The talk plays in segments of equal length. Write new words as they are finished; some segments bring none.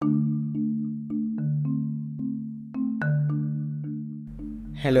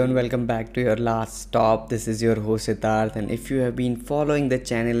Hello and welcome back to your last stop. This is your host Siddharth, and if you have been following the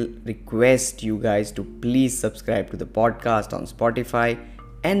channel, request you guys to please subscribe to the podcast on Spotify.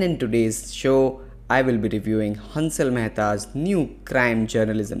 And in today's show, I will be reviewing Hansal Mehta's new crime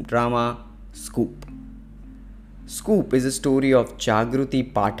journalism drama, Scoop. Scoop is a story of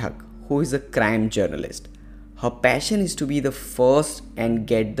Jagruti Pathak, who is a crime journalist. Her passion is to be the first and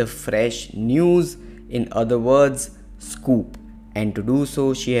get the fresh news, in other words, scoop. And to do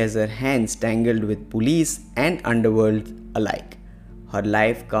so, she has her hands tangled with police and underworld alike. Her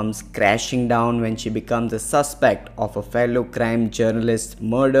life comes crashing down when she becomes a suspect of a fellow crime journalist's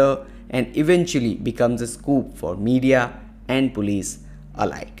murder and eventually becomes a scoop for media and police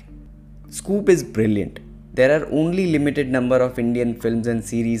alike. Scoop is brilliant. There are only limited number of Indian films and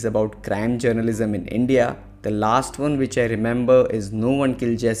series about crime journalism in India. The last one which I remember is No One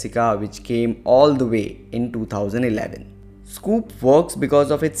Killed Jessica, which came all the way in 2011. Scoop works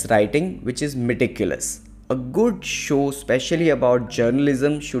because of its writing, which is meticulous. A good show, especially about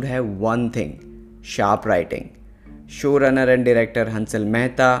journalism, should have one thing: sharp writing. Showrunner and director Hansal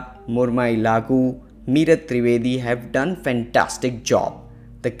Mehta, Murmai Lagu, Meerat Trivedi have done fantastic job.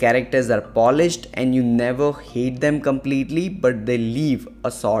 The characters are polished and you never hate them completely, but they leave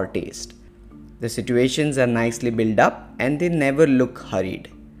a sour taste. The situations are nicely built up and they never look hurried.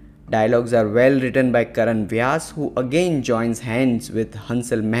 Dialogues are well written by Karan Vyas, who again joins hands with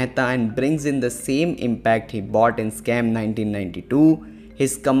Hansal Mehta and brings in the same impact he brought in Scam 1992.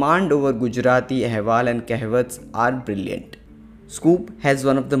 His command over Gujarati Ahwal and Kahwats are brilliant. Scoop has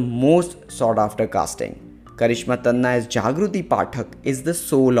one of the most sought after casting. Karishma Tanna as Jagruti Pathak is the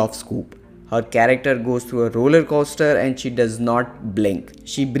soul of Scoop. Her character goes through a roller coaster and she does not blink.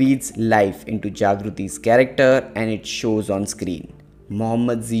 She breathes life into Jagruti's character and it shows on screen.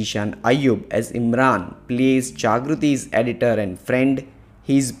 Mohammad Zishan Ayub as Imran plays Jagruti's editor and friend.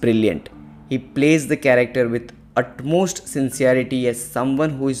 He is brilliant. He plays the character with utmost sincerity as someone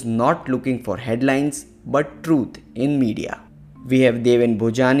who is not looking for headlines but truth in media. We have Deven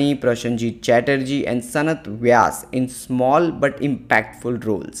Bhojani, Prashanjit Chatterjee and Sanat Vyas in small but impactful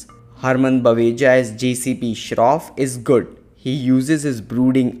roles. Harman Baweja as JCP Shroff is good. He uses his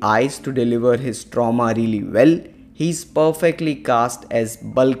brooding eyes to deliver his trauma really well. He is perfectly cast as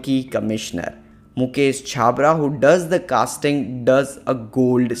bulky commissioner. Mukesh Chhabra, who does the casting, does a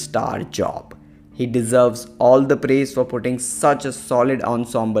gold star job. He deserves all the praise for putting such a solid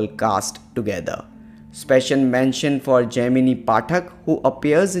ensemble cast together. Special mention for Jaimini Pathak, who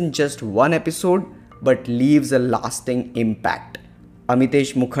appears in just one episode but leaves a lasting impact.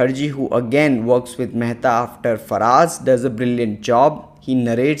 Amitesh Mukherjee, who again works with Mehta after Faraz, does a brilliant job. He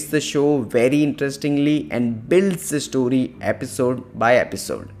narrates the show very interestingly and builds the story episode by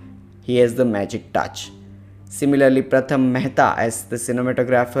episode. He has the magic touch. Similarly, Pratham Mehta as the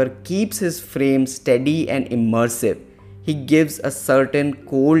cinematographer keeps his frame steady and immersive. He gives a certain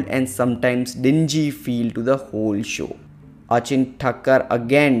cold and sometimes dingy feel to the whole show. Achin Thakkar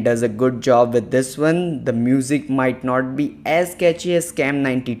again does a good job with this one. The music might not be as catchy as Scam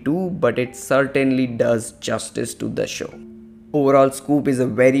 92, but it certainly does justice to the show. Overall, Scoop is a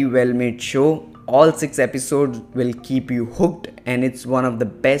very well made show. All 6 episodes will keep you hooked and it's one of the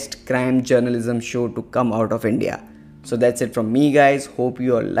best crime journalism show to come out of India. So that's it from me guys. Hope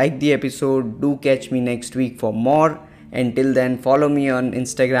you all liked the episode. Do catch me next week for more. Until then, follow me on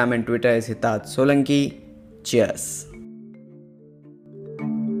Instagram and Twitter as Hitat Solanki. Cheers.